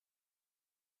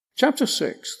Chapter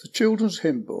 6, the Children's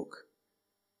Hymn Book.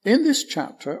 In this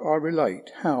chapter I relate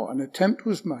how an attempt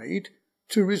was made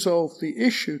to resolve the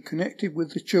issue connected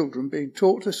with the children being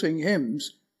taught to sing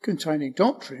hymns containing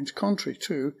doctrines contrary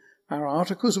to our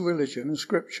articles of religion and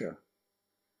scripture.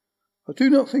 I do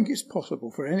not think it's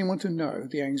possible for anyone to know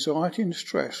the anxiety and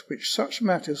stress which such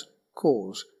matters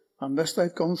cause unless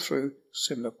they've gone through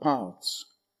similar paths.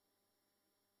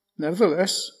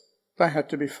 Nevertheless, they had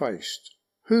to be faced.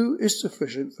 Who is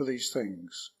sufficient for these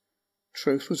things?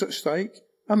 Truth was at stake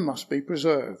and must be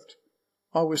preserved.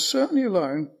 I was certainly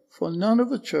alone, for none of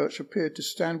the church appeared to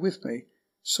stand with me,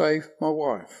 save my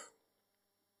wife.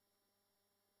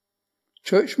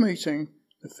 Church meeting,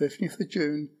 the 15th of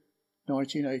June,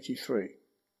 1983.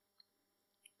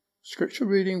 Scripture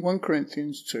reading 1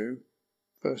 Corinthians 2,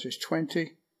 verses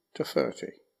 20 to 30.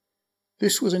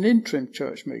 This was an interim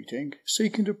church meeting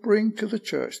seeking to bring to the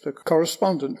church the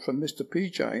correspondent from Mr.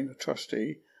 P. Jane, a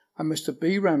trustee, and Mr.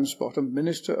 B. Ramsbottom,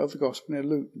 minister of the gospel near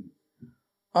Luton.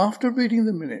 After reading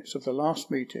the minutes of the last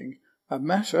meeting, a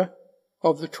matter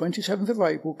of the 27th of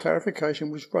April clarification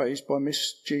was raised by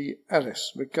Miss G.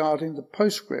 Ellis regarding the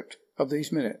postscript of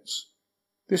these minutes.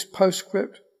 This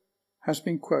postscript has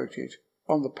been quoted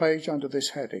on the page under this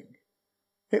heading.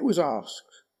 It was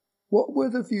asked, what were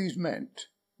the views meant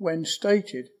when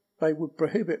stated they would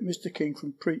prohibit Mr. King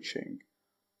from preaching?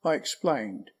 I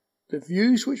explained, the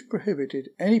views which prohibited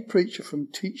any preacher from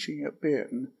teaching at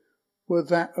Bearton were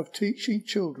that of teaching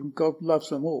children God loves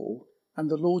them all and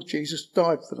the Lord Jesus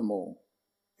died for them all.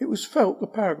 It was felt the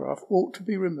paragraph ought to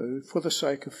be removed for the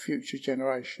sake of future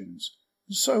generations,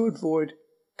 and so avoid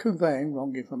conveying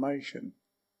wrong information.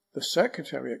 The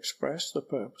secretary expressed the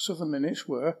purpose of the minutes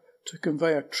were to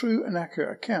convey a true and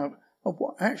accurate account of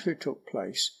what actually took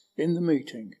place in the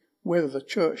meeting, whether the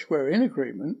church were in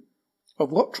agreement of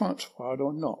what transpired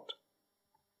or not.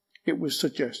 It was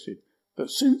suggested that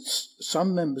since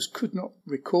some members could not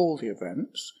recall the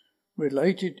events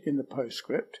related in the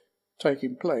postscript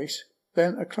taking place,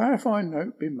 then a clarifying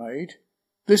note be made.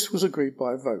 This was agreed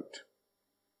by vote.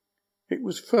 It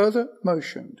was further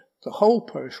motioned the whole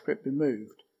postscript be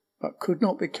moved, but could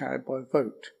not be carried by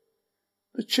vote.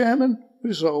 The chairman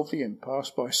resolved the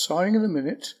impasse by signing the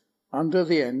minutes under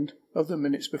the end of the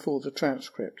minutes before the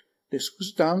transcript. This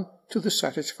was done to the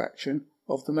satisfaction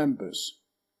of the members.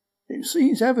 It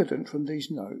seems evident from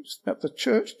these notes that the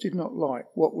church did not like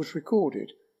what was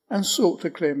recorded and sought to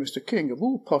clear Mr. King of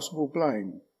all possible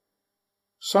blame.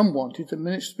 Some wanted the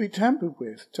minutes to be tampered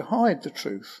with to hide the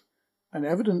truth, an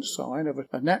evident sign of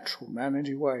a natural man in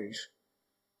his ways.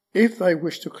 If they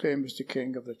wished to clear Mr.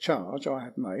 King of the charge I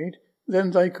had made,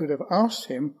 then they could have asked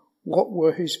him what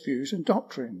were his views and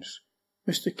doctrines.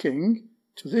 Mr. King,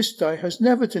 to this day, has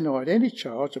never denied any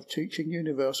charge of teaching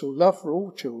universal love for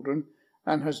all children,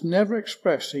 and has never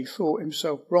expressed he thought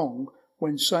himself wrong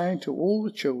when saying to all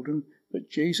the children that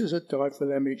Jesus had died for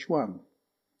them each one.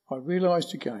 I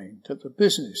realised again that the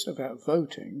business about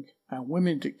voting and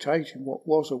women dictating what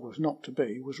was or was not to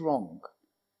be was wrong.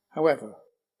 However,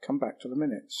 come back to the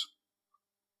minutes.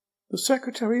 The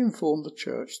secretary informed the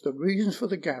church the reasons for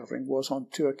the gathering was on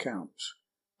two accounts.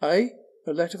 A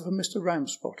letter from Mr.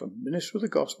 Ramsbottom, minister of the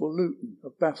gospel Luton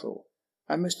of Bathell,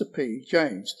 and Mr. P.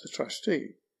 James, the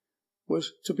trustee,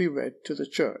 was to be read to the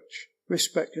church,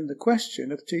 respecting the question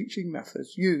of teaching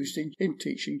methods used in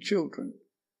teaching children.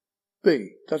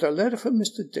 B, that a letter from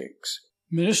Mr. Dix,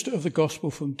 minister of the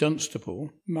gospel from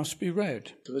Dunstable, must be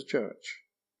read to the church.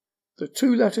 The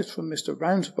two letters from Mr.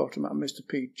 Ramsbottom and Mr.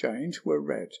 P. James were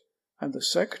read, and the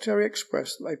secretary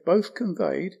expressed that they both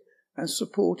conveyed and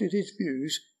supported his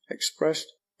views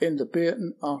expressed in the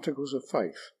Bearton Articles of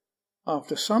Faith.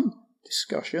 After some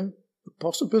discussion, the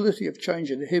possibility of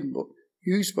changing the hymn book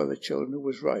used by the children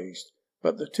was raised,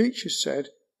 but the teachers said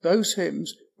those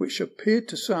hymns which appeared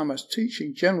to some as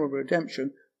teaching general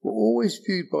redemption were always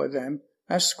viewed by them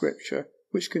as scripture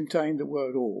which contained the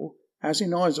word all, as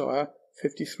in Isaiah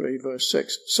 53 verse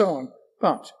 6, so on,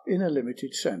 but in a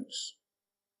limited sense.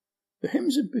 The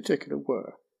hymns in particular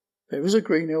were, There is a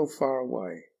green hill far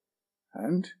away,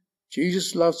 and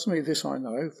Jesus loves me, this I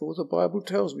know, for the Bible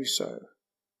tells me so.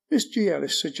 Miss G.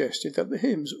 Ellis suggested that the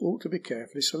hymns ought to be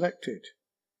carefully selected.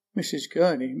 Mrs.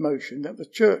 Gurney motioned that the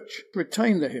church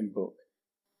retain the hymn book,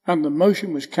 and the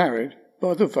motion was carried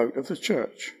by the vote of the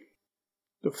church.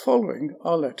 The following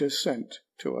are letters sent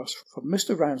to us from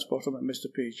Mr. Ramsbottom and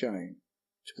Mr. P. Jane.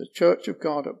 To the Church of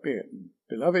God at Bearton.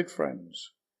 Beloved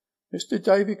friends, Mr.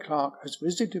 David Clark has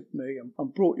visited me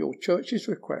and brought your church's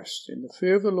requests. In the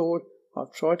fear of the Lord,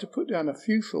 I've tried to put down a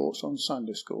few thoughts on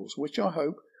Sunday schools, which I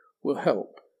hope will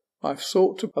help. I've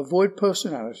sought to avoid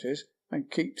personalities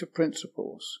and keep to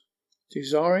principles.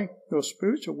 desiring your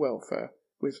spiritual welfare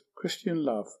with Christian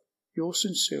love. Yours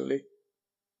sincerely,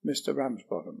 Mr.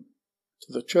 Ramsbottom.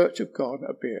 To the Church of God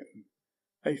at Bearton.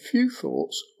 A few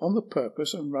thoughts on the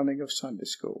purpose and running of Sunday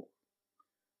School.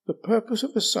 The purpose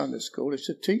of a Sunday School is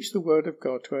to teach the Word of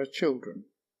God to our children.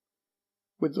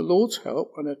 With the Lord's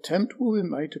help, an attempt will be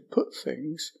made to put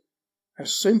things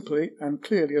as simply and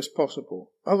clearly as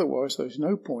possible. Otherwise, there is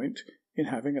no point in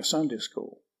having a Sunday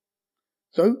School.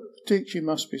 Though the teaching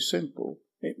must be simple,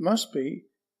 it must be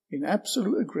in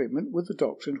absolute agreement with the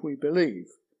doctrines we believe,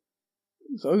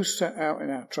 those set out in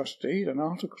our trust deed and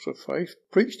articles of faith,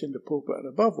 preached in the pulpit, and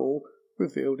above all,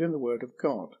 revealed in the Word of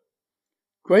God.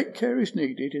 Great care is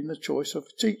needed in the choice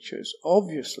of teachers.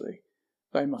 Obviously,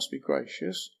 they must be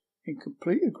gracious, in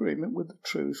complete agreement with the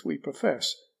truth we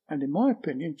profess, and in my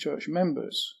opinion, church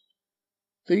members.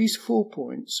 These 4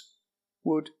 points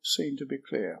would seem to be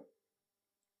clear.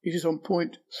 It is on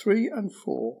point 3 and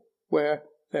 4 where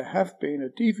there have been a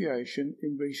deviation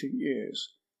in recent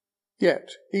years.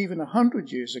 Yet, even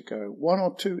 100 years ago, 1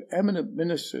 or 2 eminent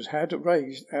ministers had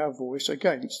raised our voice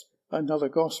against another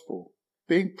gospel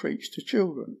being preached to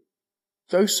children.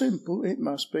 Though simple, it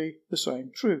must be the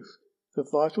same truth, the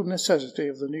vital necessity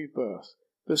of the new birth,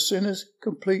 the sinner's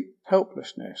complete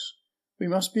helplessness. We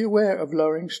must be aware of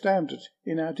lowering standards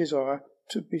in our desire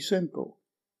to be simple.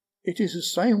 It is the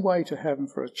same way to heaven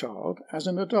for a child as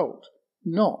an adult,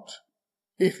 not,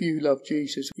 if you love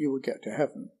Jesus, you will get to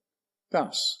heaven.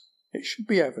 Thus, it should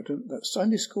be evident that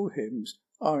Sunday School hymns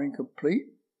are in complete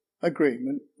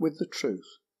agreement with the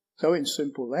truth, though in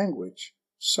simple language.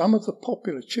 Some of the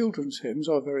popular children's hymns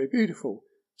are very beautiful,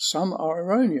 some are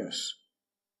erroneous.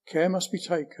 Care must be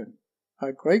taken.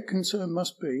 Our great concern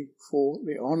must be for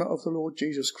the honour of the Lord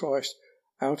Jesus Christ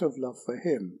out of love for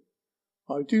him.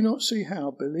 I do not see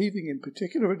how, believing in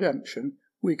particular redemption,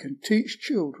 we can teach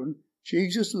children,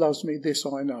 Jesus loves me, this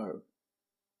I know.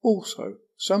 Also,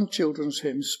 some children's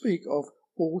hymns speak of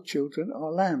all children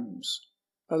are lambs.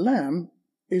 A lamb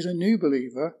is a new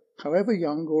believer, however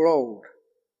young or old.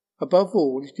 Above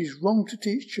all, it is wrong to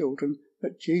teach children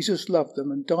that Jesus loved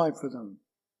them and died for them.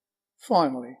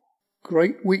 Finally,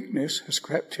 great weakness has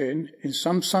crept in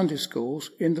some Sunday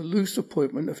schools in the loose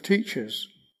appointment of teachers.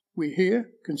 We hear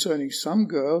concerning some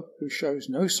girl who shows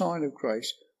no sign of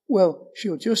grace, well,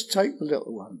 she'll just take the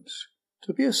little ones.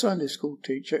 To be a Sunday school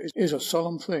teacher is a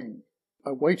solemn thing,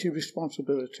 a weighty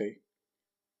responsibility.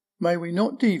 May we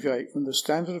not deviate from the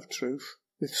standard of truth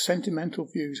with sentimental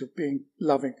views of being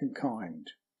loving and kind.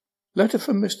 Letter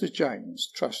from Mr.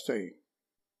 James, Trustee.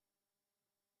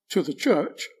 To the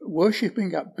Church,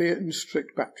 worshipping at Bearton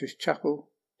Strict Baptist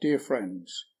Chapel, dear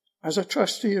friends, as a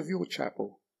trustee of your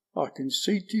chapel, I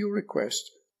concede to your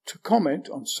request to comment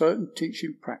on certain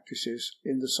teaching practices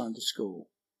in the Sunday School.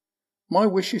 My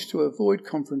wish is to avoid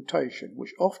confrontation,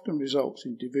 which often results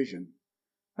in division,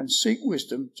 and seek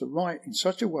wisdom to write in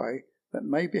such a way that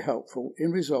may be helpful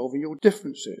in resolving your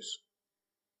differences.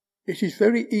 It is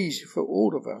very easy for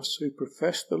all of us who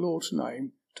profess the Lord's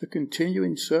name to continue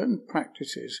in certain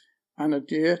practices and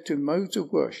adhere to modes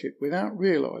of worship without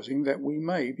realizing that we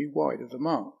may be wide of the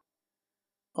mark.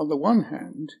 On the one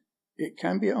hand, it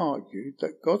can be argued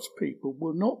that God's people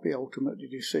will not be ultimately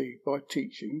deceived by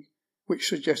teaching which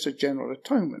suggests a general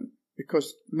atonement,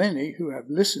 because many who have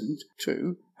listened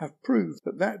to have proved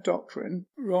that doctrine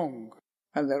wrong,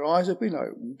 and their eyes have been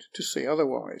opened to see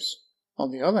otherwise.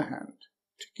 On the other hand,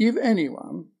 to give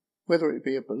anyone, whether it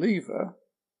be a believer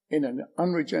in an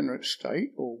unregenerate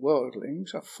state or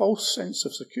worldlings, a false sense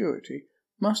of security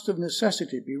must of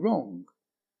necessity be wrong.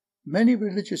 Many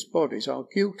religious bodies are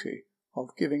guilty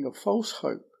of giving a false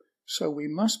hope, so we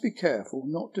must be careful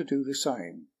not to do the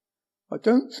same. I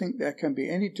don't think there can be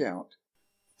any doubt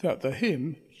that the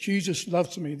hymn, Jesus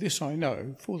loves me, this I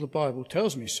know, for the Bible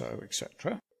tells me so,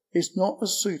 etc., is not a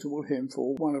suitable hymn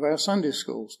for one of our Sunday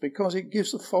schools, because it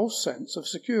gives a false sense of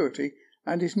security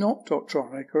and is not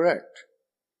doctrinally correct.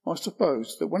 I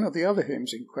suppose that one of the other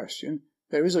hymns in question,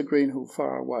 There is a Green Hill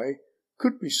Far Away,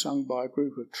 could be sung by a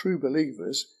group of true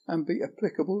believers and be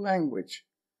applicable language.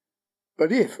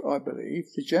 But if, I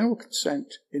believe, the general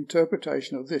consent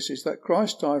interpretation of this is that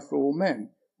Christ died for all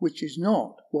men, which is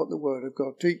not what the Word of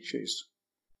God teaches,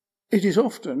 it is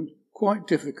often quite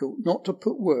difficult not to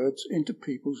put words into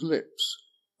people's lips.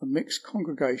 A mixed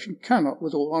congregation cannot,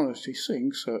 with all honesty,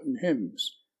 sing certain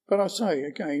hymns. But I say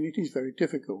again, it is very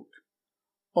difficult.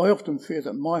 I often fear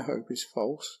that my hope is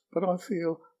false, but I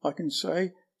feel I can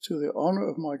say to the honour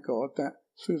of my God that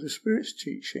through the Spirit's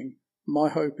teaching, my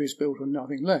hope is built on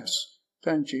nothing less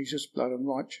than Jesus' blood and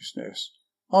righteousness.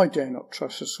 I dare not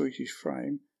trust the sweetest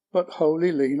frame, but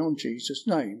wholly lean on Jesus'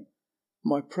 name.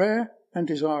 My prayer and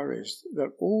desire is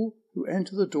that all who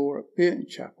enter the door at Beaton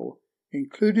Chapel,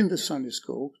 including the Sunday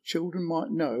school, children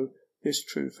might know this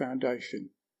true foundation.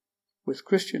 With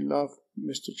Christian love,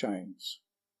 Mr. James.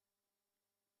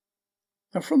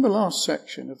 Now, from the last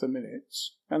section of the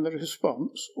minutes and the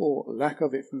response, or lack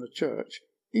of it, from the church,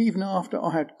 even after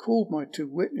I had called my 2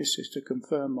 witnesses to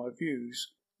confirm my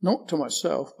views, not to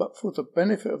myself but for the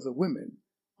benefit of the women,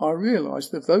 I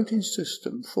realised the voting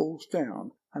system falls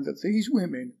down and that these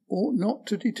women ought not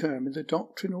to determine the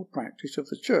doctrinal practice of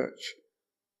the church.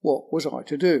 What was I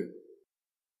to do?